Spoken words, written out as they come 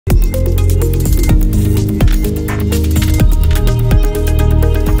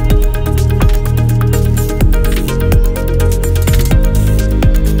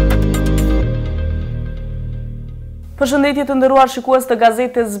Përshëndetje të nderuar shikues të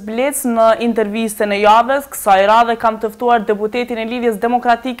gazetës Blic, në intervistën e javës, kësaj radhe kam të ftuar deputetin e Lidhjes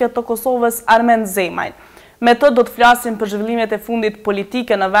Demokratike të Kosovës, Armend Zemaj. Me të do të flasim për zhvillimet e fundit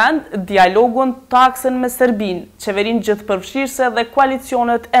politike në vend, dialogun, taksën me Serbinë, qeverinë gjithëpërfshirëse dhe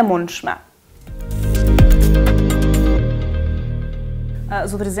koalicionet e mundshme.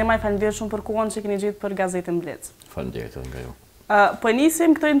 Zotri Zemaj, faleminderit shumë për kohën që keni gjetur për gazetën Blic. Faleminderit nga ju. Po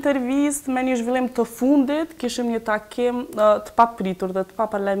nisim këtë intervistë me një zhvillim të fundit, kishim një takim të papritur dhe të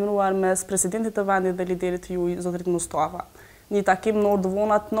paparlajmëruar mes presidentit të vendit dhe liderit juaj, zotrit Mustafa. Një takim në orë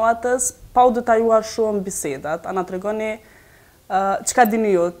dëvonat natës, pa u detajuar shumë bisedat. A na tregoni çka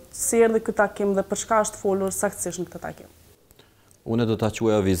dini ju, si erdhi ky takim dhe për çka është folur saktësisht në këtë takim? Unë do ta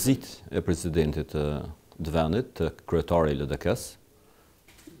quaja vizitë e presidentit të vendit, të kryetarit i LDK-s,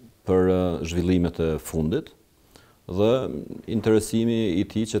 për zhvillimet e fundit. Dhe interesimi i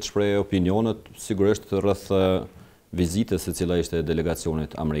tij që të shprehë opinionet sigurisht rreth vizitës e cila ishte e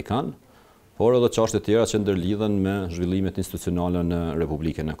delegacionit amerikan, por edhe çështje të tjera që ndërlidhen me zhvillimet institucionale në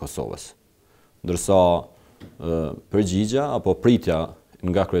Republikën e Kosovës. Ndërsa përgjigja apo pritja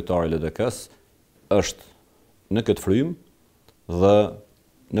nga kryetari i LDK-s është në këtë frymë dhe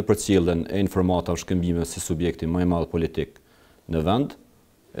në përcjelljen e informatave shkëmbime si subjekti më i madh politik në vend,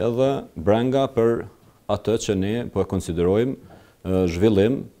 edhe brenda për atë që ne po e konsiderojmë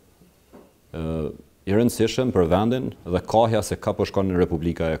zhvillim i rëndësishëm për vendin dhe kahja se ka po shkon në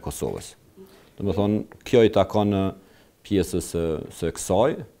Republika e Kosovës. Domethënë, kjo i takon pjesës së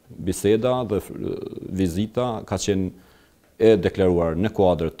kësaj, biseda dhe vizita ka qenë e deklaruar në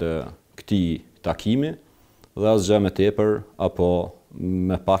kuadër të këtij takimi dhe asgjë më tepër apo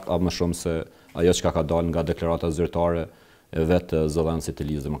më pak apo më shumë se ajo që ka dalë nga deklarata zyrtare e vetë zëdhënësit të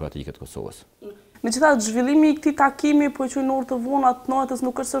Lidhjes Demokratike të Kosovës. Megjithatë, zhvillimi i këtij takimi po e quaj në orë të vonat natës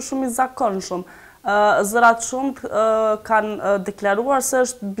nuk është shumë i zakonshëm. Zërat shumë kanë deklaruar se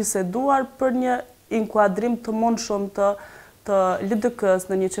është biseduar për një inkuadrim të mundshëm të LDK-s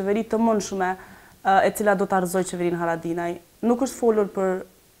në një qeveri të mundshme e cila do ta rrëzojë qeverinë Haradinaj. Nuk është folur për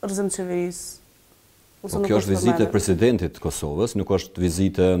rrëzim të qeverisë. Po kjo është vizitë e presidentit të Kosovës, nuk është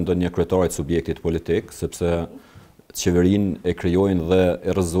vizitë ndonjë kryetarit subjektit politik, sepse qeverinë e krijojnë dhe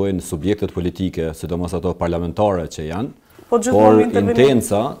e rrëzojnë subjektet politike, sidomos ato parlamentare që janë, por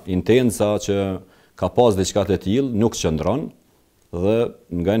intenca që ka pas diçka të tillë nuk qëndron dhe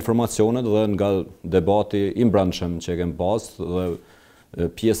nga informacionet dhe nga debati i brendshëm që kemi pas dhe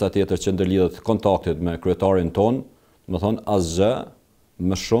pjesa tjetër që ndërlidhet kontaktet me kryetarin ton, më thonë asgjë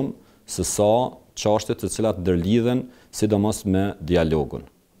më shumë se sa çështjet të cilat ndërlidhen sidomos me dialogun.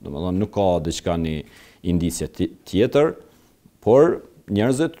 Domethënë nuk ka diçka një indicje tjetër, por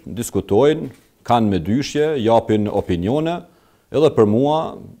njerëzit diskutojnë, kanë me dyshje, japin opinione, edhe për mua,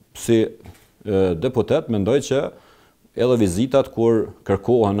 si deputet, mendoj që edhe vizitat kur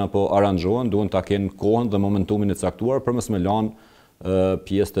kërkohen apo aranjohen, duhen ta kenë kohën dhe momentumin e caktuar për mos me lanë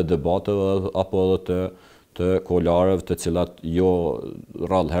pjesë të debateve apo edhe të kolarëve të cilat jo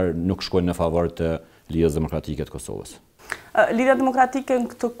rrallëherë nuk shkojnë në favor të Lidhjes Demokratike të Kosovës. Lidhja Demokratike në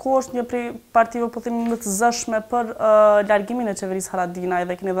këtë kohë është një prej partive po themi më të zëshme për largimin e qeverisë Haradinaj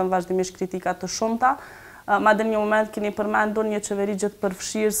dhe keni dhënë vazhdimisht kritika të shumta. Madje në një moment keni përmendur një qeveri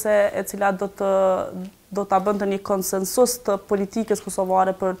gjithëpërfshirëse e cila do ta bënte një konsensus të politikës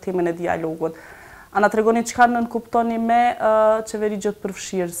kosovare për temën e dialogut. A na tregoni çfarë nënkuptoni me qeveri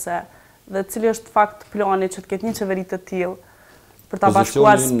gjithëpërfshirëse dhe cili është fakt plani që të ketë një qeveri të tillë për ta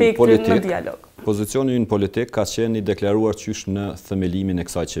bashkuar spektrin në dialog? Pozicioni ynë politik ka qenë i deklaruar qysh në themelimin e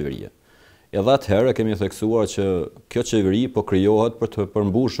kësaj qeverie. Edhe atëherë kemi theksuar që kjo qeveri po krijohet për të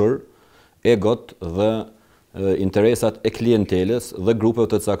përmbushur egot dhe interesat e klientelës dhe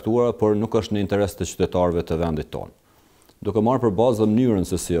grupeve të caktuara, por nuk është në interes të qytetarëve të vendit tonë. Duke marrë për bazë mënyrën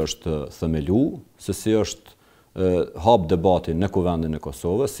se si është themelu, se si është hap debati në kuvendin e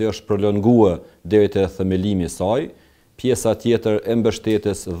Kosovës, si është prolonguar deri te themelimi i saj, pjesa tjetër e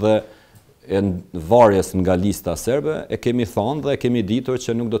mbështetjes dhe e varjes nga lista serbe, e kemi thënë dhe e kemi ditur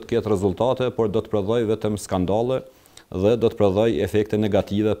që nuk do të ketë rezultate, por do të prodhoj vetëm skandale dhe do të prodhoj efekte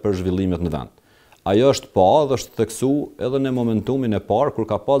negative për zhvillimet në vend. Ajo është pa dhe është theksu edhe në momentumin e parë kur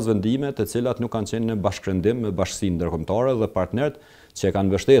ka pas vendime të cilat nuk kanë qenë në bashkërendim me bashkësinë ndërkombëtare dhe partnerët që kanë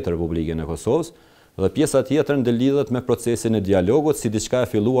mbështetur Republikën e Kosovës, dhe pjesa tjetër ndërlidhet me procesin e dialogut si diçka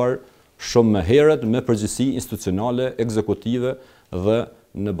e filluar shumë më herët me përgjegjësi institucionale, ekzekutive dhe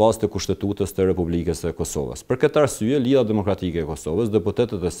në bazë të Kushtetutës të Republikës së Kosovës. Për këtë arsye, Lidhja Demokratike e Kosovës,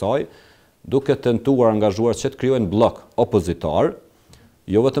 deputetët e saj, duke tentuar angazhuar që të krijojnë blok opozitar,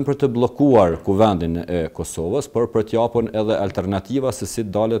 jo vetëm për të bllokuar kuvendin e Kosovës, por për të japur edhe alternativa se si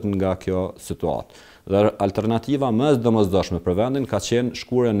dalet nga kjo situatë. Dhe alternativa më e domosdoshme për vendin ka qenë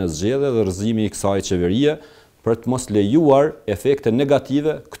shkurja në zgjedhje dhe rrëzimi i kësaj qeverie për të mos lejuar efekte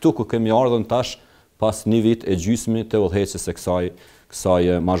negative këtu ku kemi ardhur tash pas një vit e gjysmë të udhëheqjes së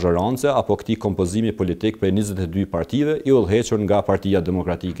kësaj mazhorance apo këtij kompozimi politik për 22 partive i udhëhequr nga Partia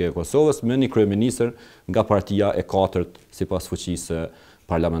Demokratike e Kosovës me një kryeministër nga partia e katërt sipas fuqisë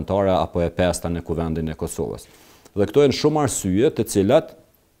parlamentare apo e pesta në kuvendin e Kosovës. Dhe këto janë shumë arsye të cilat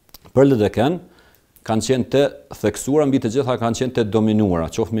për LDK-n kanë qenë të theksuara mbi të gjitha kanë qenë të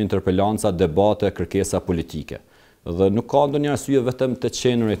dominuara, qoftë me interpelanca, debate, kërkesa politike. Dhe nuk ka ndonjë arsye vetëm të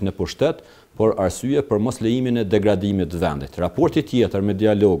qenurit në pushtet, por arsye për mos lejimin e degradimit të vendit. Raporti tjetër me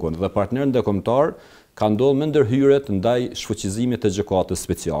dialogun dhe partnerët ndërkombëtar ka ndodhur me ndërhyrjet ndaj shfuqizimit të gjykatës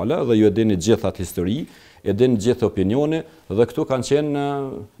speciale dhe ju e dini gjithë atë histori, e dini gjithë opinioni dhe këtu kanë qenë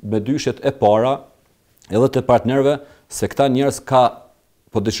me dyshjet e para edhe të partnerëve se këta njerëz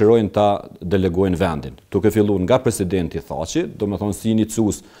po dëshirojnë ta delegojnë vendin. Duke filluar nga presidenti Thaçi, domethënë si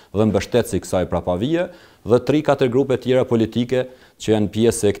iniciues dhe mbështetësi i kësaj prapavie, dhe 3-4 grupe tjera politike që janë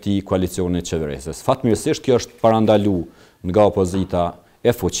pjesë e këtij koalicioni qeverisës. Fatmirësisht kjo është parandaluar nga opozita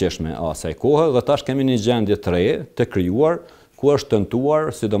e fuqishme asaj kohe dhe tash kemi një gjendje të re të krijuar ku është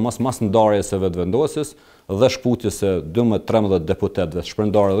tentuar, sidomos mas ndarjes së vetëvendosjes dhe shkputjes së 12-13 deputetëve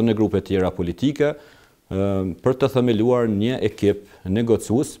shpërndarë edhe në grupe tjera politike, për të themeluar një ekip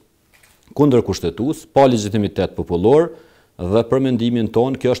negociues, kundërkushtetues, pa legjitimitet popullor dhe për mendimin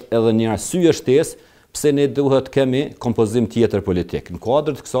ton kjo është edhe një arsye shtesë pse ne duhet kemi kompozim tjetër politik. Në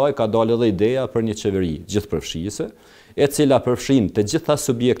kuadër të kësaj ka dalë edhe ideja për një qeveri gjithëpërfshijëse, e cila përfshin të gjitha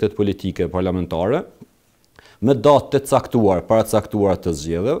subjektet politike parlamentare, me datë të caktuar, paracaktuar të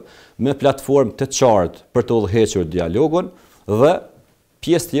zgjedhjeve, me platformë të qartë për të udhëhequr dialogun dhe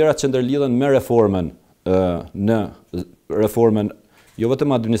pjesë tjera që ndërlidhen me reformën jo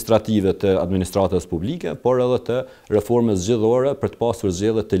vetëm administrative të administratës publike, por edhe të reformës zgjedhore për të pasur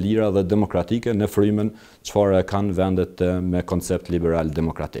zgjedhje të lira dhe demokratike në frymën çfarë kanë vendet me koncept liberal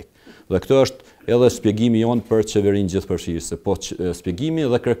demokratik. Dhe këtë është edhe shpjegimi jon për qeverinë gjithëpërfshirëse, po shpjegimi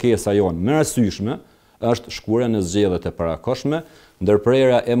dhe kërkesa jon më rëndësishme është shkurja në zgjedhjet e parakohshme,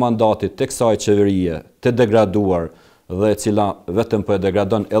 ndërprerja e mandatit të kësaj qeverie të degraduar dhe e cila vetëm po e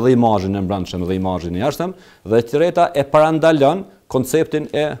degradon edhe imazhin e brendshëm dhe imazhin e jashtëm, dhe e treta e parandalon konceptin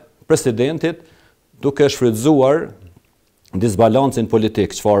e presidentit duke shfrytzuar disbalancin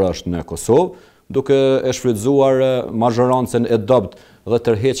politik çfarë është në Kosovë, duke e shfrytzuar mazhorancën e dobët dhe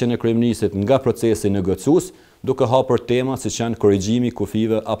tërheqjen e kryeministit nga procesi negociues, duke hapur tema siç janë korrigjimi i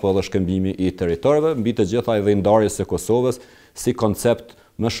kufive apo edhe shkëmbimi i territorëve, mbi të gjitha edhe ndarjes së Kosovës si koncept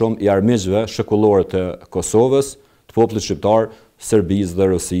më shumë i armiqve shekullor të Kosovës, të popullit shqiptar, Serbisë dhe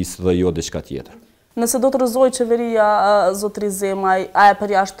Rusisë dhe jo diçka tjetër. Nëse do të rrëzojë qeveria zotri Zemaj, a e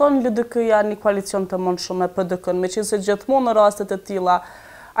përjashton LDK-ja një koalicion të mundshëm me PDK-n, meqense gjithmonë në raste të tilla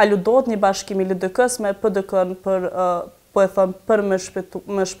aludohet një bashkim i LDK-s me PDK-n për për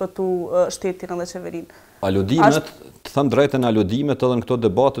me shpëtu shtetin dhe qeverinë. Aludimet, të them drejtën, aludimet edhe në këto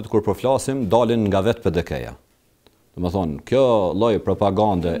debatet kur po flasim dalin nga vetë PDK-ja. Domethënë, kjo lloj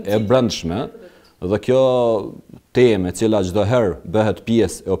propagande e brendshme dhe kjo temë e cila çdo herë bëhet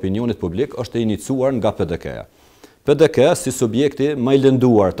pjesë e opinionit publik është e iniciuar nga PDK-ja. PDK si subjekti më i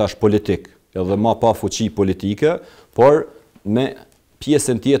lënduar tash politik, edhe më pa fuqi politike, por me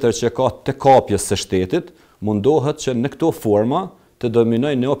pjesën tjetër që ka të kapjes së shtetit, mundohet që në këto forma të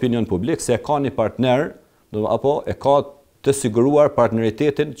dominojë në opinion publik se ka një partner apo e ka të siguruar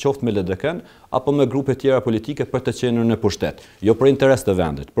partneritetin qoftë me LDK-n apo me grupe tjera politike për të qenë në pushtet, jo për interes të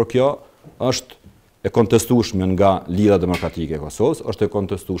vendit, por kjo është e kontestueshme nga Lidha Demokratike e Kosovës, është e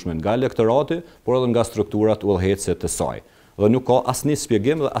kontestueshme nga elektorati, por edhe nga strukturat udhëheqëse të saj. Dhe nuk ka asnjë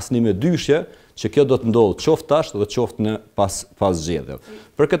shpjegim dhe asnjë mendyshje që kjo do të ndodhë qoftë tash dhe qoftë në pas zgjedhjeve.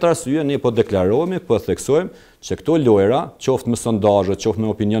 Për këtë arsye ne po deklarohemi, po theksojmë që këto lojra, qoftë me sondazhe, qoftë me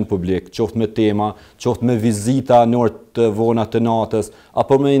opinion publik, qoftë me tema, qoftë me vizita në orë të vona të natës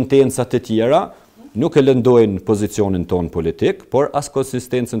apo me intenca të tjera, nuk e lëndojnë pozicionin ton politik, por as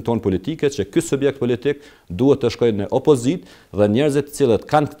konsistencën ton politike që ky subjekt politik duhet të shkojë në opozit dhe njerëzit të cilët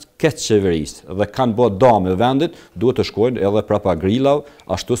kanë keq qeverisë dhe kanë bërë dëm vendit duhet të shkojnë edhe prapa grillav,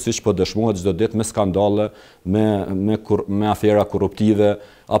 ashtu siç po dëshmohet çdo ditë me skandale, me afera korruptive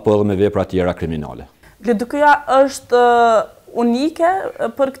apo edhe me vepra tjera kriminale. LDK-ja është unike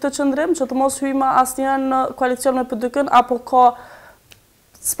për këtë qëndrim që të mos hyjmë asnjëherë në koalicion me PDK-n apo ka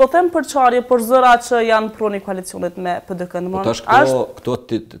s'po them përçarje, por zëra që janë pruni koalicionit me PDK-n.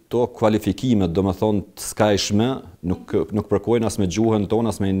 Këto kualifikimet, domethënë të skajshme, nuk përkojnë as me gjuhën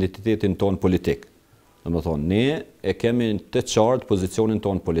tonë, as me identitetin tonë politik. Domethënë, ne e kemi të qartë pozicionin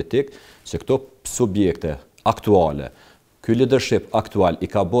tonë politik, që këto subjekte aktuale, ky leadership aktual i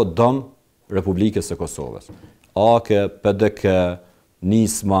ka bë dëm Republikës së Kosovës. AKE, PDK,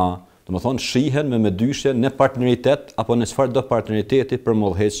 NISMA, domethënë shihen me dyshje në partneritet apo në çfarë do partneriteti për me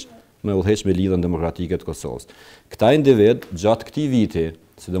udhëheq me lidhjen demokratike të Kosovës. Këta individ gjatë këtij viti,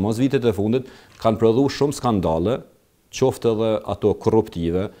 sidomos vitet e fundit, kanë prodhuar shumë skandale, qoftë edhe ato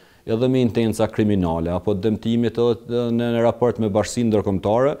korruptive, edhe me intenca kriminale apo dëmtimit edhe në raport me Bashkinë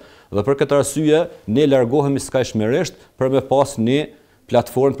Ndërkombëtare, dhe për këtë arsye ne largohemi skajshmërisht për me pas një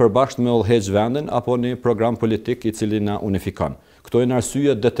platformë përbashkët me udhëheq vendin apo një program politik i cili na unifikon. Këto janë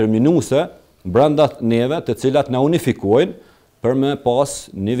arsye determinuese brenda neve, të cilat na unifikojnë për me pas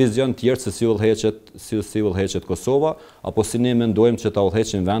një vizion tjerë se si udhëheqet Kosova, apo si ne mendojmë që ta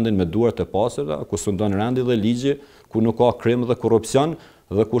udhëheqim vendin me duart e pastëra, ku sundon rendi dhe ligji, ku nuk ka krim dhe korrupsion,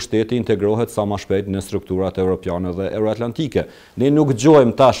 dhe ku shteti integrohet sa më shpejt në strukturat evropiane dhe euroatlantike. Ne nuk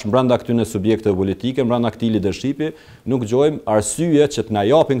gjojmë tash brenda këtyre subjekteve politike, brenda këtij leadershipi, nuk gjojmë arsye që të na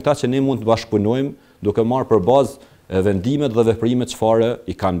japin këta që ne mund të bashkëpunojmë duke marrë për bazë vendimet dhe veprimet çfarë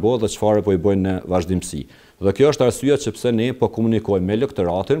i kanë bërë dhe çfarë po i bëjnë në vazhdimsi. Dhe kjo është arsyeja që pse ne po komunikojmë me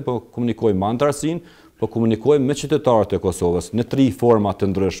elektoratin, po komunikojmë me antarësinë, po komunikojmë me qytetarët e Kosovës në 3 forma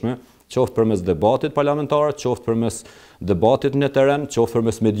të ndryshme, qoftë përmes debatit parlamentar, qoftë përmes debatit në terren, qoftë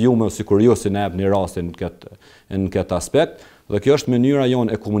përmes mediumeve, sikur ju si na jepni rastin në këtë aspekt. Dhe kjo është mënyra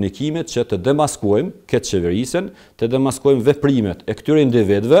jonë e komunikimit që të demaskojmë këtë qeverisën, të demaskojmë veprimet e këtyre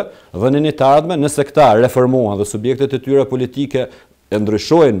individëve dhe në një të ardhmen, nëse këta reformohen dhe subjektet e tyre politike e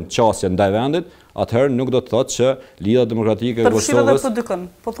ndryshojnë qasjen ndaj vendit, atëherë nuk do të thotë që Lidhja Demokratike e Kosovës,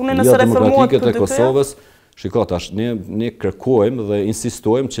 Lidhja Demokratike e Kosovës, shiko tash, ne kërkojmë dhe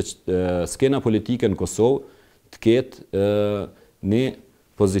insistojmë që skena politike në Kosovë të ketë një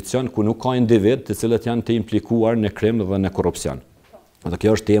pozicion ku nuk ka individ të cilët janë të implikuar në krim dhe në korrupsion. Dhe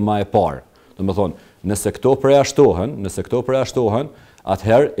kjo është tema e parë. Domethënë, nëse këto përjashtohen,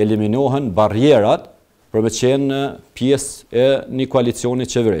 atëherë eliminohen barrierat për me qenë pjesë e një koalicioni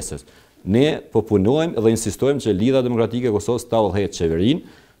qeverisës. Ne po punojmë dhe insistojmë që Lidhja Demokratike e Kosovës ta udhëheqë qeverinë,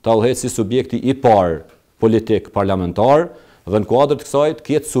 ta udhëheqë si subjekti i parë politik parlamentar, dhe në kuadër të kësaj të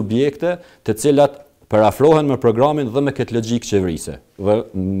ketë subjekte të cilat përafrohen me programin dhe me këtë logjikë qeverise. Dhe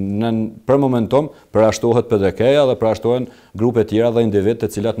për momentum përjashtohet PDK-ja dhe përjashtohen grupe tjera dhe individ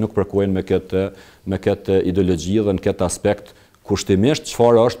të cilat nuk përkojnë me këtë ideologji dhe në këtë aspekt kushtimisht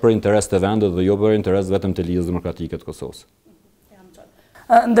çfarë është për interes të vendit dhe jo për interes vetëm të Lidhjes Demokratike të Kosovës.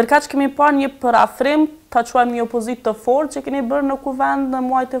 Ndërkaq kemi parë një përafrim, ta quajmë një opozitë të fortë që keni bërë në kuvend në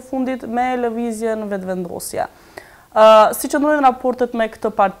muajt e fundit me lëvizjen vetëvendosje. Si qëndrojnë raportet me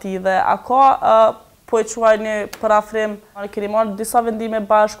këtë parti dhe a ka po e quaj një përafrim, keni marrë disa vendime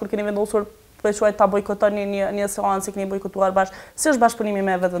bashkë, kur keni vendosur po e quaj ta bojkotoni një seancë, keni bojkotuar bashkë. Si është bashkëpunimi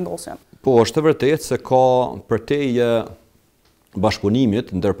me vetëvendosjen? Po, është e vërtetë se ka përtej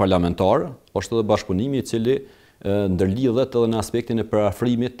bashkëpunimit ndërparlamentar, është edhe bashkëpunimi i cili ndërlidhet edhe në aspektin e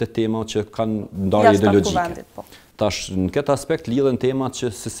përafrimit të tema që kanë ndarje ideologjike. Tash, në këtë aspekt lidhen temat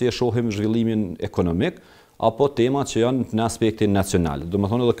që si e shohim zhvillimin ekonomik, apo temat që janë në aspektin nacional.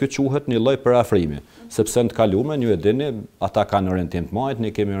 Domethënë edhe kjo quhet një lloj përafrimi, sepse në të kaluarën ju e dini, ata kanë orientim të majt,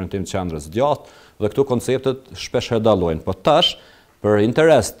 ne kemi orientim të qendrës djathtë, dhe këto konceptet shpesh dallojnë. Po tash, për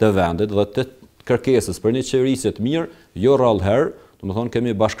interes të vendit dhe të kërkesës për një qeverisje të mirë, jo rrallëherë, domethënë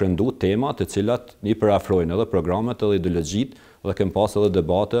kemi bashkërenduar tema të cilat i përafrojnë edhe programet edhe ideologjitë, dhe kemi pas edhe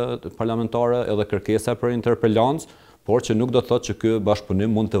debate parlamentare edhe kërkesa për interpelancë, por që nuk do të thotë që ky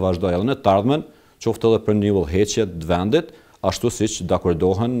bashkëpunim mund të vazhdojë edhe në të ardhmen, qoftë edhe për një udhëheqje të vendit, ashtu siç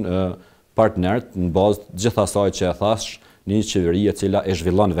dakordohen partnerët në bazë gjithë asaj që e thash, një qeveri e cila e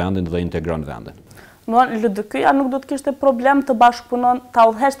zhvillon vendin dhe integron vendin. LDK-ja nuk do të kishte problem të bashkëpunon, ta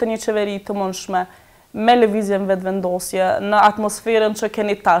udhëheqte një qeveri të mundshme me lëvizjen vetëvendosje në atmosferën që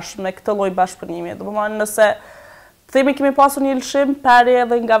keni tash me këtë lloj bashkëpunimi. Domethënë nëse themi kemi pasur një lëshim perje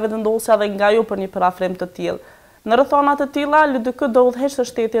edhe nga vetëvendosja dhe nga ju për një përafrim të tillë. Në rrethona të tilla, LDK do udhëheqte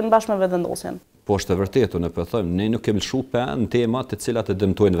shtetin bashkë me vetëvendosjen. Po është e vërtetë, ne po them, ne nuk kemi lëshu pe në tema të cilat e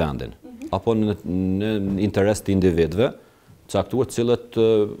dëmtojnë vendin, apo në interes të individëve, caktuar të cilët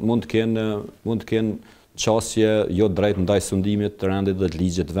mund të kenë qasje jo drejt ndaj sundimit të rendit dhe të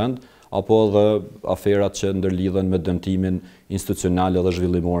ligjit të vend, apo edhe aferat që ndërlidhen me dëmtimin institucional dhe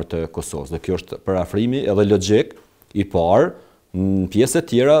zhvillimor të Kosovës. Dhe kjo është përafrimi edhe logjik i parë. Në pjesë të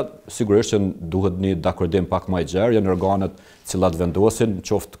tjera, sigurisht që duhet një dakordim pak më i gjerë, janë organet cilat vendosin,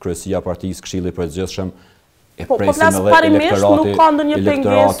 qoftë kryesia e partisë, Këshilli i Përgjithshëm, e presim edhe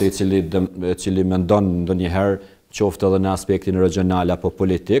elektorati i cili mendon ndonjëherë qoftë edhe në aspektin regional apo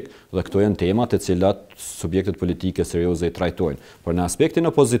politik, dhe këto janë temat të cilat subjektet politike serioze i trajtojnë. Por në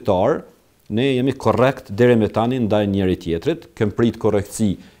aspektin opozitar, ne jemi korrekt deri me tani ndaj njëri tjetrit, kem prit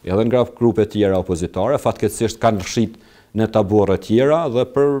korrektësi edhe nga grupe tjera opozitare, fatkeqësisht kanë rshit në taborë tjera dhe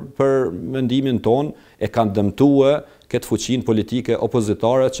për mendimin ton e kanë dëmtuar këtë fuqinë politike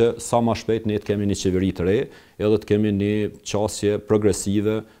opozitare që sa më shpejt ne të kemi një qeveri të re edhe të kemi një qasje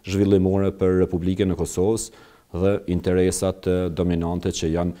progresive zhvillimore për Republikën e Kosovës dhe interesat dominante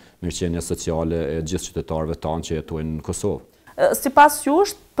që janë mirëqenia sociale e gjithë qytetarëve tanë që jetojnë në Kosovë. Sipas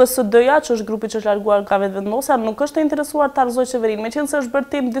jush, PSD-ja, që është grupi që është larguar nga vetëvendosja, nuk është e interesuar të arëzoj qeverinë, meqense është bërë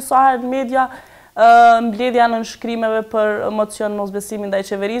tim disa herë në media mbledhja në nënshkrimeve për mocion mos besimin ndaj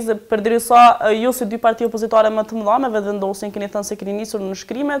qeverisë dhe përderisa ju si dy parti opozitare më të mëdha me vetëvendosjen keni thënë se keni nisur në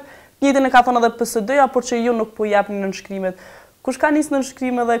nënshkrimet, njëjtën e ka thënë edhe PSD-ja, por që ju nuk po japni nënshkrimet. Kush ka nisë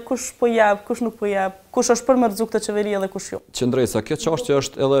nënshkrime dhe kush po jap, kush nuk po jap, kush është për me rrezu këtë qeveri dhe kush jo? Qëndresa, kjo çështje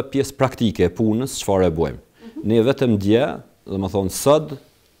është edhe pjesë praktike e punës, çfarë e bëjmë. Ne vetëm dje, domethënë sot,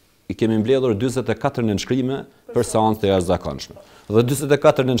 i kemi mbledhur 44 nënshkrime për seancë të jashtëzakonshme. Dhe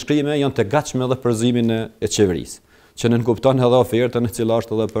 44 nënshkrime janë të gatshme edhe për zërimin e qeverisë, që nënkupton edhe ofertën e cila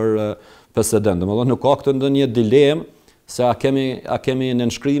është edhe për PSD-n. Domethënë nuk ka këtu ndonjë dilemë se a kemi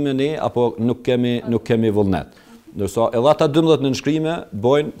nënshkrime ne apo nuk kemi vullnet. Ndërsa edhe ata 12 nënshkrime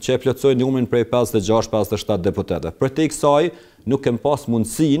bojnë që e plotësojnë numrin prej 56-57 deputetëve. Për te kësaj nuk kem pas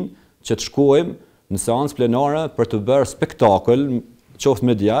mundësinë që të shkojmë në seancë plenare për të bërë spektakël, qoftë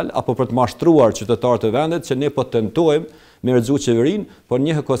medial, apo për të mashtruar qytetarët e vendit që ne po tentojmë me rrexu qeverinë, por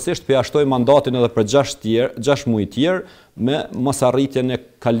njëkohësisht përjashtojmë mandatin edhe për 6 muaj tjerë me mosarritjen e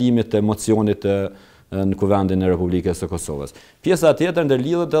kalimit të emocionit në kuvendin e Republikës së Kosovës. Pjesa tjetër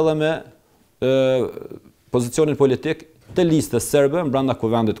ndërlidhet edhe me pozicionin politik të listës serbe brenda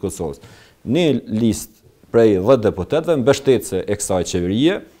kuvendit të Kosovës. Një listë prej 10 deputetëve mbështetëse e kësaj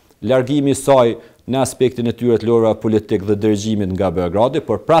qeverie, largimi i saj në aspektin e tyre të lojra politik dhe dirigjimit nga Beogradi,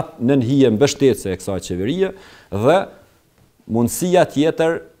 por prapë në hije mbështetëse e kësaj qeverie dhe mundësia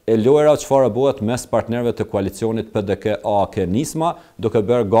tjetër e lojra çfarë bëhet mes partnerëve të koalicionit PDK-AK-Nisma, duke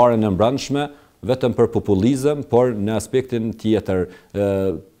bërë garën e mbrëmshme vetëm për populizëm, por në aspektin tjetër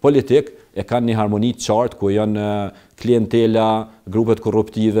politik e kanë një harmoni të qartë ku janë klientela, grupet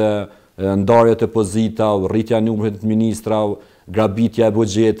korruptive, ndarjet e pozita, rritja e numrit të ministrave, grabitja e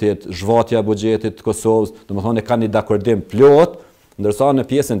buxhetit, zhvatja e buxhetit të Kosovës, domethënë kanë një dakordim plot, ndërsa në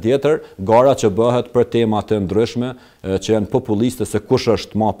pjesën tjetër gara që bëhet për tema të ndryshme që janë populiste se kush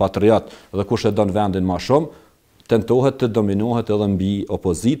është më patriot dhe kush e don vendin më shumë, tentohet të dominohet edhe mbi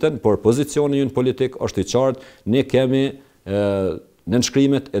opozitën, por pozicioni ynë politik është i qartë, ne kemi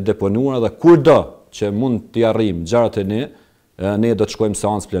nënshkrimet e deponuara dhe kurdo që mund t'i arrijmë gjarat e ne do të shkojmë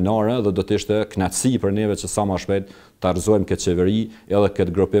seancë plenare dhe do të ishte kënaqësi për neve që sa më shpejt të argëzojmë këtë qeveri edhe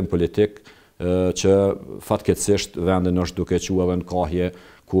këtë grupim politik që fatkeqësisht vendin është duke quajtur edhe në kahje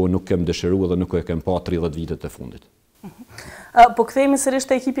ku nuk kem dëshiruar dhe nuk e kem pa 30 vitet e fundit. Po kthehemi sërish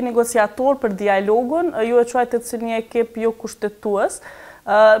te ekipi negociator për dialogun, ju e quajtë si një ekip jo kushtetues.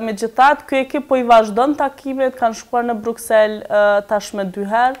 Megjithatë, ky ekip po i vazhdon takimet, kanë shkuar në Bruksel tashmë 2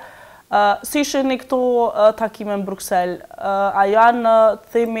 herë. Si shihni këto takime në Bruksel? A janë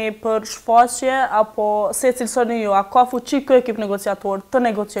themi për shfaqje apo se cilësoni ju? A ka fuqi ky ekip negociator të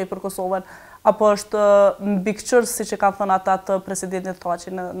negociojë për Kosovën? Apo është mbi Blic.rs siç e kanë thënë ata të presidentit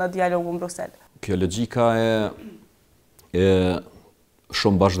Thaçi në dialogun në Bruksel? Kjo logjika e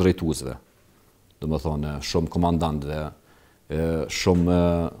shumë bashkëdrejtuesve, domethënë shumë komandantëve, shumë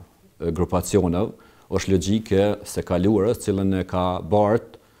grupacioneve, është logjike së kaluarës, cilën e ka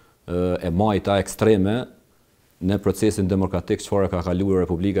bart e majta ekstreme në procesin demokratik çfarë ka kaluar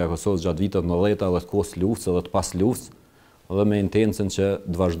Republika e Kosovës gjatë viteve 90 dhe të kohës luftës dhe të pas luftës dhe me intencën që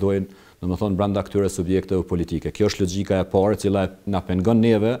të vazhdojnë, domethënë brenda këtyre subjekteve politike. Kjo është logjika e parë e cila na pengon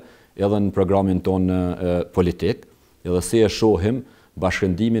neve edhe në programin ton politik, edhe si e shohim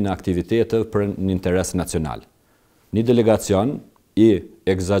bashkëndimin e aktiviteteve për një interes nacional. Një delegacion i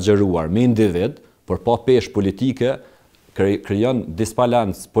egzageruar me individ, por pa peshë politike, krijon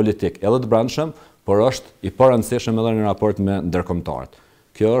disbalancë politik edhe të brendshëm, por është i parëndësishëm edhe në raport me ndërkombëtarët.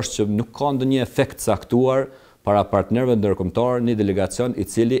 Kjo është që nuk ka ndonjë efekt caktuar para partnerëve ndërkombëtar një delegacion i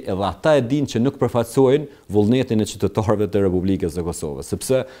cili edhe ata e dinë që nuk përfaqësojnë vullnetin e qytetarëve të Republikës së Kosovës,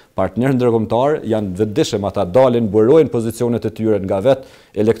 sepse partnerët ndërkombëtar janë vetëdijshëm, ata dalin, burojnë pozicionet e tyre nga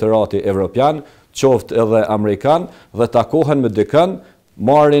vetë elektorati evropian, qoftë edhe amerikan, dhe takohen me dikën,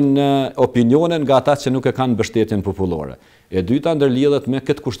 marrin opinionen nga ata që nuk e kanë mbështetjen popullore. E dyta ndërlidhet me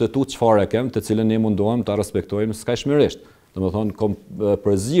këtë kushtetutë çfarë kem, të cilën ne mundohem ta respektojmë skajshmërisht. Domethënë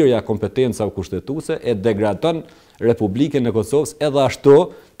përzierja kompetencave kushtetuese e degradon Republikën e Kosovës edhe ashtu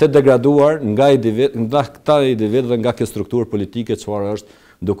të degraduar nga këta individ dhe nga kjo strukturë politike çfarë është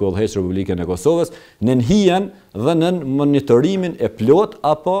duke udhëhequr Republikën e Kosovës, në hijen dhe në monitorimin e plot,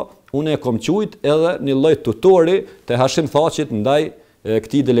 apo unë e kom qujt edhe një lloj tutori të Hashim Thaqit ndaj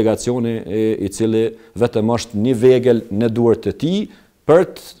këtij delegacioni i cili vetëm është një vegël në duart të tij për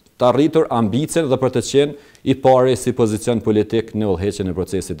të arritur ambicien dhe për të qenë i pari si pozicion politik në udhëheqjen e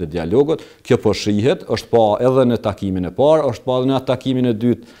procesit të dialogut. Kjo po shihet, është pa edhe në takimin e parë, është pa edhe në takimin e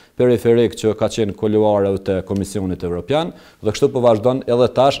dytë periferik që ka qenë kuluare të Komisionit Evropian, dhe kështu po vazhdon edhe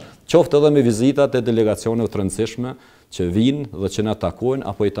tash, qoftë edhe me vizitat e delegacioneve të rëndësishme që vinë dhe që na takojnë,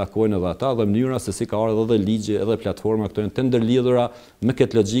 apo i takojnë edhe ata, dhe mënyra se si ka ardhur edhe ligji edhe platforma këto janë të ndërlidhura me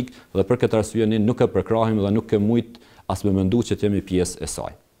këtë logjik, dhe për këtë arsye ne nuk e përkrahim dhe nuk e mujt as me mendu që jemi pjesë e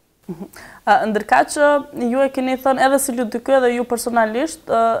saj. Ndërka që ju e keni thënë edhe si LDK dhe ju personalisht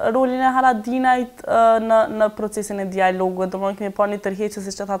rolin e Haradinajt në procesin e dialogut, domethënë keni parë një tërheqje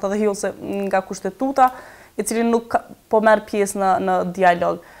siç e thatë edhe ju se nga kushtetuta, i cili nuk po merr pjesë në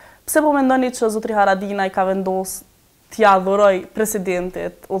dialog. Pse po mendoni që zotri Haradinaj ka vendosur t'ia dhuroj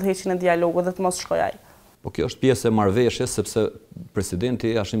presidentit udhëheqjen e dialogut dhe të mos shkojë ai? Po kjo është pjesë e marrëveshjes sepse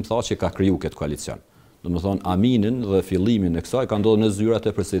presidenti Hashim Thaçi ka kriju këtë koalicion. Domethënë aminin dhe fillimin e kësaj ka ndodhur në zyrat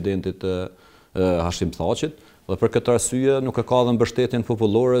e presidentit Hashim Thaqit, dhe për këtë arsye nuk e ka dhe mbështetjen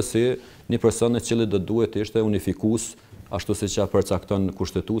popullore si një person i cili do duhet të ishte unifikues, ashtu siç ja përcakton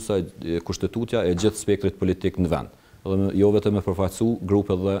kushtetutja e gjithë spektrit politik në vend, dhe jo vetëm me përfaqësu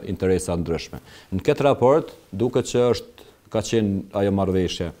grupe dhe interesa ndryshme. Në këtë raport duket që ka qenë ajo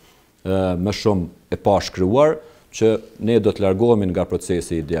marrëveshje më shumë e pashkruar, që ne do të largohemi nga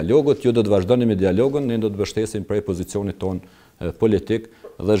procesi i dialogut, ju do të vazhdoni me dialogun, ne do të mbështesim prej pozicionit ton politik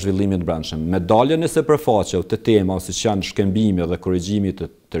dhe zhvillimit brendshëm. Me daljen e sipërfaqe të tema siç janë shkëmbimi dhe korrigjimi të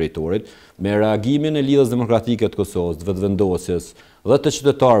territorit, me reagimin e Lidhjes Demokratike të Kosovës, të vetëvendosjes dhe të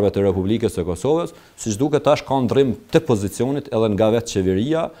qytetarëve të Republikës së Kosovës, siç duket tash ka ndrrim të pozicionit edhe nga vetë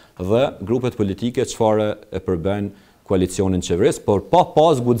qeveria dhe grupet politike çfarë e përbëjnë koalicionin qeverisë, por pa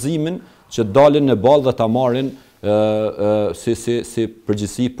pas guximin që dalin në ballë dhe ta marrin si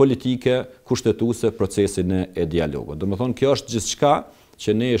përgjegjësi politike kushtetuese procesin e dialogut. Domethënë kjo është gjithçka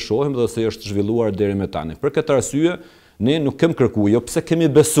që ne e shohim dhe se është zhvilluar deri më tani. Për këtë arsye ne nuk kemi kërkuar, jo pse kemi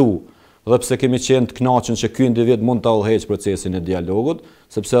besu dhe pse kemi qenë të kënaqur që ky individ mund ta udhëheqë procesin e dialogut,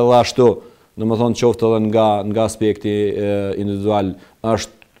 sepse edhe ashtu, domethënë qoftë edhe nga aspekti individual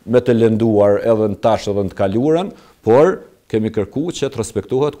është me të lënduar edhe në tash edhe në të kaluarën, por kemi kërkuar që të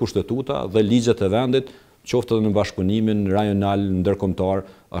respektohet kushtetuta dhe ligjet e vendit, qoftë edhe në bashkëpunimin rajonal, ndërkombëtar,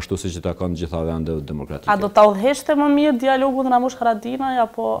 ashtu siç i takon gjitha vendet demokratike. A do ta udhëheqte më mirë dialogun Ramush Haradinaj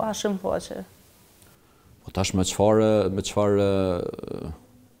apo Hashim Thaçi? Po tash me çfarë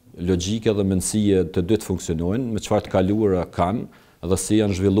logjike dhe mendësie të dy të funksionojnë, me çfarë të kaluara kanë dhe si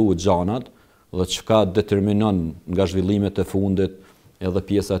janë zhvilluar gjanat dhe çka determinon nga zhvillimet e fundit edhe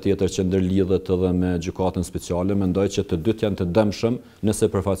pjesa tjetër që ndërlidhet edhe me gjykatën speciale, mendoj që të dytë janë të dëmshëm nëse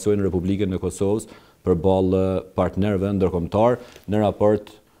përfaqësojnë Republikën e Kosovës përballë partnerëve ndërkombëtar në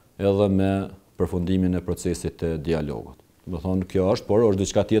raport edhe me përfundimin e procesit të dialogut. Do thonë kjo është, por është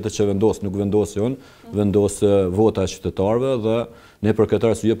diçka tjetër që nuk vendos unë, vendos vota e qytetarëve dhe ne për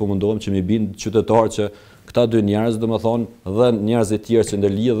këtë arsye po mundohem që mi bind qytetarë që këta dy njerëz, domethënë dhe njerëzit tjerë që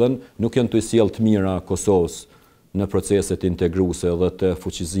ndërlidhen, nuk janë të sjellë të mira Kosovës në proceset integruese dhe të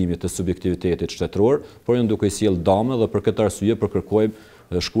fuqizimit të subjektivitetit shtetëror, por janë duke i sjellë dame dhe për këtë arsye përkërkojmë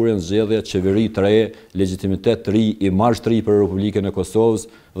shkurjen zgjedhje, qeveri të re, legjitimitet të ri, imazh të ri për Republikën e Kosovës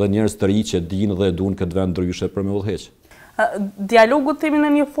dhe njerëz të ri që dinë dhe duan këtë vend ndryshe për me udhëheqë. Dialogu themi në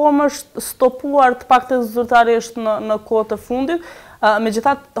një formë është stopuar të paktën zyrtarisht në kohë të fundit.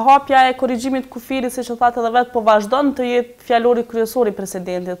 Megjithatë hapja e korrigjimit kufirit, siç e thatë edhe vetë, po vazhdon të jetë fjalori kryesor i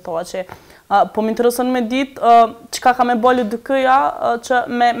presidentit Thaçi. Po më intereson me ditë çka ka me bë LDK-ja që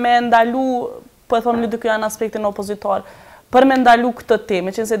me ndalu, po e them LDK-ja në aspektin opozitor, për me ndalu këtë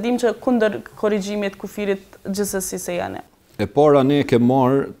temë, që nëse dim që kundër korrigjimit kufirit gjithsesi se janë. E para ne ke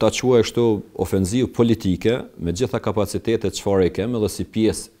marrë ta quaj kështu ofenzivë politike me gjitha kapacitetet çfarë i kemë edhe si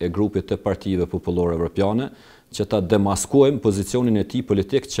pjesë e grupit të partive popullore evropiane që ta demaskojmë pozicionin e tij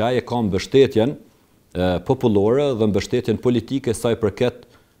politik që ai e ka mbështetjen popullore dhe mbështetjen politike sa i përket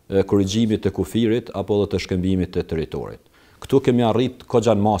korrigjimit të kufirit apo dhe të shkëmbimit të territorit. Këtu kemi arrit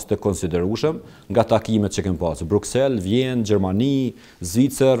kogjan mas të konsiderueshëm nga takimet që kemi pasur. Bruxelles, Vjenë, Gjermani,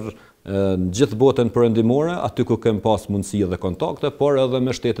 Zvicër, në gjithë botën perëndimore, aty ku kemi pas mundësi dhe kontakte, por edhe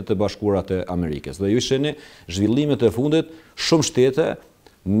me Shtetet e Bashkuara të Amerikës. Dhe ju shihni zhvillimet e fundit, shumë shtete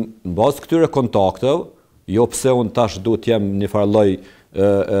në bazë këtyre kontakteve, jo pse unë tash duhet jem një farë lloj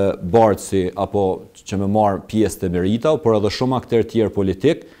bartësi apo që më marr pjesë të merita, por edhe shumë aktorë tjerë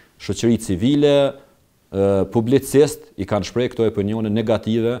politik, shoqëri civile, publicist i kanë shpreh këto opinione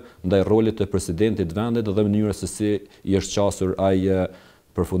negative ndaj rolit të presidentit vendit dhe mënyrës se si i është qasur ai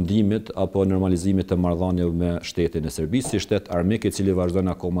përfundimit apo normalizimit të marrëdhënieve me shtetin e Serbisë, si shtet armik i cili vazhdon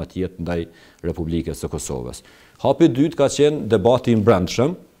akoma të jetë ndaj Republikës së Kosovës. Hapi i dytë ka qenë debati i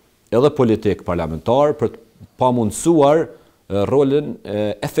brendshëm, edhe politik parlamentar për të pamundsuar rolin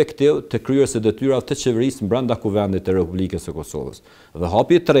efektiv të kryerjes së detyrave të qeverisë brenda kuvendit të Republikës së Kosovës. Dhe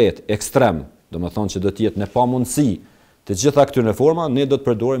hapi i tretë, ekstrem, do të thonë që do të jetë në pamundësi të gjitha këtyre forma, ne do të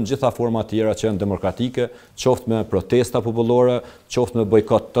përdorim gjitha forma tjera që janë demokratike, qoftë me protesta popullore, qoftë me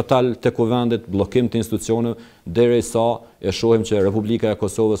bojkot total të kuvendit, bllokim të institucioneve, derisa e shohim që Republika e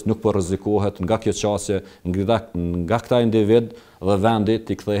Kosovës nuk po rrezikohet nga kjo qasje, nga këta individ dhe vendi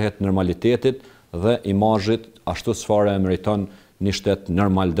të kthehet normalitetit dhe imazhit ashtu çfarë e meriton një shtet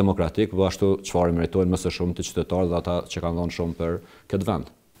normal demokratik, po ashtu çfarë meritojnë më së shumti të qytetarët dhe ata që kanë dhënë shumë për këtë vend.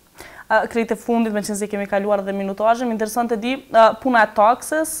 Krejt e fundit, me që nëse kemi kaluar dhe minutazhe, më intereson të di puna e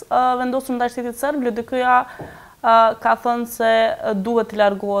taksës vendosur ndaj shtetit serb. LDK-ja ka thënë se duhet të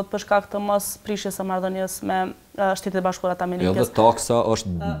largohet për shkak të mos prishjes së marrëdhënies me Shtetet e Bashkuara të Amerikës. Edhe taksa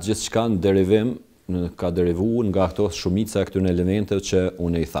është gjithçka në derivim, ka derivuar nga ato shumica e këtyre elementeve që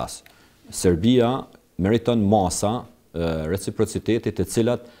unë i thas. Serbia meriton masa reciprocitetit të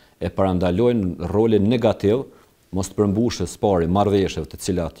cilat e parandalojnë rolin negativ mos të përmbushës pari marrëveshjeve të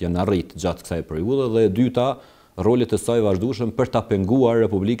cilat janë arrit gjatë kësaj periudhe dhe e dyta rolit të saj vazhdueshëm për ta penguar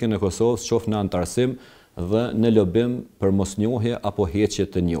Republikën e Kosovës qoftë në antarësim dhe në lobim për mosnjohje apo heqje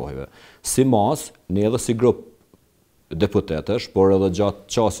të njohjeve. Si mas, ne edhe si grup deputetësh, por edhe gjatë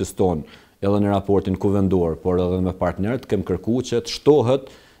qasjes tonë, edhe në raportin kuvendor, por edhe me partnerët, kem kërkuar që të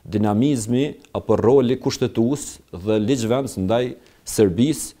shtohet dinamizmi apo roli kushtetues dhe ligjvendës ndaj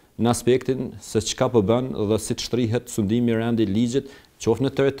Serbisë në aspektin se çka po bën dhe si të shtrihet sundimi i rendi ligjit, qoftë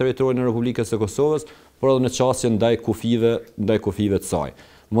në territorin e Republikës së Kosovës, por edhe në çështje ndaj kufive të saj.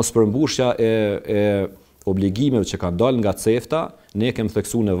 Mos përmbushja e obligimeve që kanë dalë nga CEFTA, ne kemi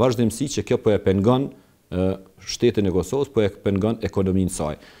theksuar në vazhdimsi që kjo po e pengon shtetin e Kosovës, po e pengon ekonominë e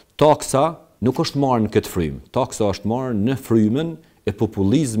saj. Taksa nuk është marrë në këtë frymë, taksa është marrë në frymën e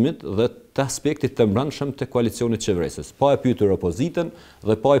populizmit dhe të aspektit të brendshëm të koalicionit qeverisës, pa e pyetur opozitën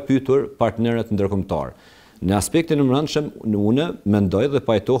dhe pa e pyetur partnerët ndërkombëtar. Në aspektin e brendshëm, unë mendoj dhe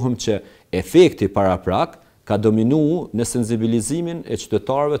pajtohem që efekti paraprak ka dominuar në sensibilizimin e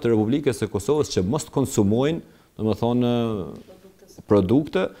qytetarëve të Republikës së Kosovës që mos konsumojnë, domethënë,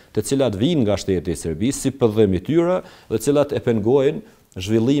 produkte të cilat vijnë nga shteti i Serbisë si përdhim i tyre dhe të cilat e pengojnë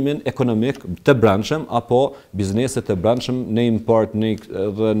zhvillimin ekonomik të brendshëm apo bizneset të brendshëm në import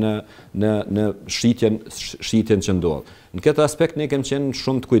dhe në shitjen që ndodh. Në këtë aspekt ne kemi qenë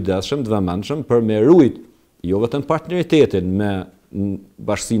shumë të kujdesshëm, të vëmendshëm për me ruajt jo vetëm partneritetin me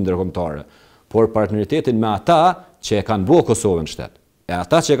bashkinë ndërkombëtare, por partneritetin me ata që e kanë bërë Kosovën shtet. E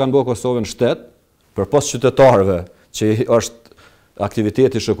ata që e kanë bërë Kosovën shtet, përpos qytetarëve që është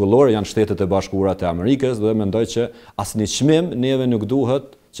aktiviteti shekullor janë Shtetet e Bashkuara të Amerikës dhe mendoj që asnjë çmim neve nuk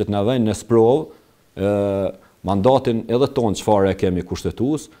duhet që të na vënë në sprovë mandatin edhe ton çfarë e kemi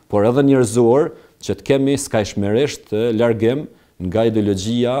kushtetues, por edhe njerëzor që të kemi skajshmërisht largim nga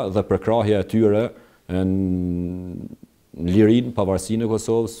ideologjia dhe përkrahja e tyre në lirinë, pavarësinë e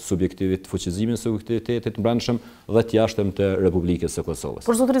Kosovës, fuqizimin e subjektivitetit brendshëm dhe të jashtëm të Republikës së Kosovës.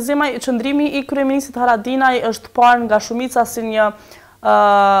 Por zotëri Zemaj, qëndrimi i kryeministit Haradinaj është parë nga shumica si një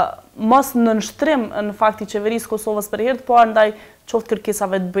mos nënshtrim në fakt i qeverisë Kosovës për herë të parë ndaj qoftë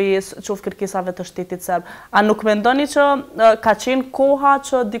kërkesave të BE-s, qoftë kërkesave të shtetit serb. A nuk mendoni që ka qenë koha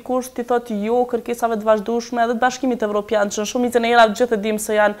që dikush t'i thotë jo kërkesave të vazhdueshme edhe të Bashkimit Evropian, që në shumicën e herave gjithë e dimë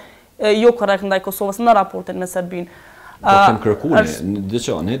se janë jo korrekt ndaj Kosovës në raportin me Serbinë? Do kem kërkuar,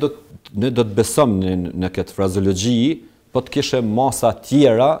 ne do të besojmë në këtë frazologji, po të kishe masa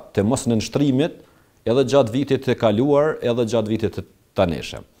tjera të mos nënshtrimit edhe gjatë vitit të kaluar, edhe gjatë vitit të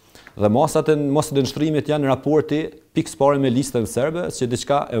tanishëm. Dhe masat e mos nënshtrimit janë raporti pikës pari me listën serbe, që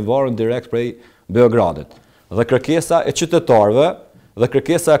diçka e varën direkt prej Beogradit. Dhe kërkesa e qytetarëve dhe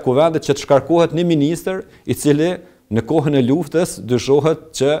kërkesa e kuvendit që të shkarkohet një ministër i cili në kohën e luftës dyshohet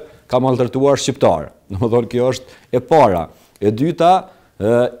që ka maltratuar shqiptarë. Domethënë kjo është e para. E dyta,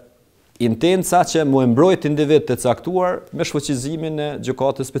 intenca që mu e mbrojt individ të caktuar me shfuqizimin e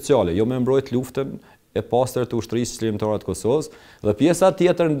gjykatës speciale, jo me mbrojt luftën e pastër të ushtrisë çlirimtare të Kosovës, dhe pjesa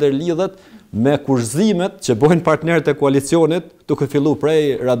tjetër ndërlidhet me kurzimet që bojnë partnerët e koalicionit, duke filluar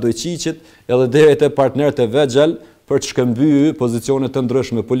prej Radojqiqit edhe deri te partnerët e vegjël për të shkëmbyer pozicione të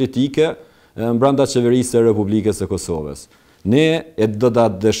ndryshme politike brenda qeverisë së Republikës së Kosovës. Ne e do ta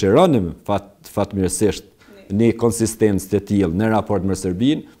dëshironim fatmirësisht një konsistencë të tillë në raport me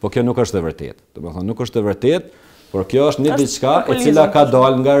Serbinë, po kjo nuk është e vërtetë. Domethënë nuk është e vërtetë, por kjo është një diçka e cila ka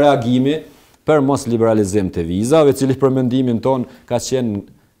dalë nga reagimi për mos liberalizim të vizave, i cili për mendimin ton ka qenë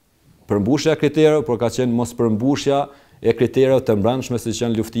përmbushja e kriterëve, por ka qenë mos përmbushja e kriterëve të mbrëmshme si që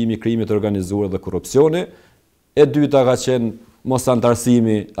janë luftimi i krimit të organizuar dhe korrupsioni. E dyta ka qenë mos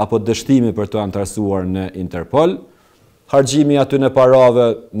antarësimi apo dështimi për të antarësuar në Interpol, harxhimi aty në parave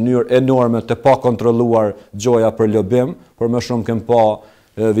në mënyrë enorme të pa kontrolluar gjoja për lobim, por më shumë kem pa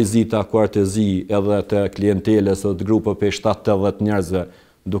vizita kuartezi edhe të klienteles ose të grupe për 7-80 njerëzve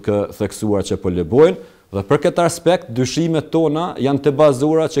duke theksuar që po lobojnë. Dhe për këtë aspekt, dyshimet tona janë të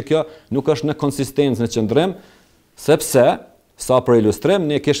bazuara që kjo nuk është në konsistencë në qëndrim, sepse sa për ilustrim,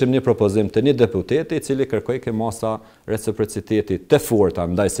 ne kishim një propozim të një deputeti i cili kërkoi që masa reciprociteti të forta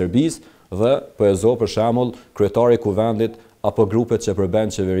ndaj Serbisë dhe po e zo për shembull kryetari i kuvendit apo grupet që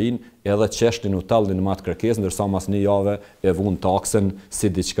përbën qeverinë edhe qeshtin u tallnin me atë kërkesë, ndërsa mas një jave e vun taksën si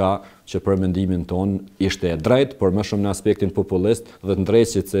diçka që për mendimin ton ishte e drejtë, por më shumë në aspektin populist dhe të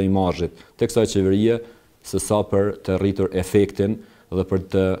ndrejtësit së imazhit të kësaj qeverie, se sa për të rritur efektin dhe për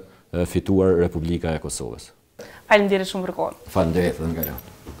të fituar Republika e Kosovës. Faleminderit shumë për kohën. Faleminderit edhe nga ju.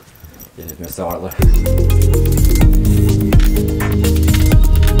 Jeni mirëseardhër.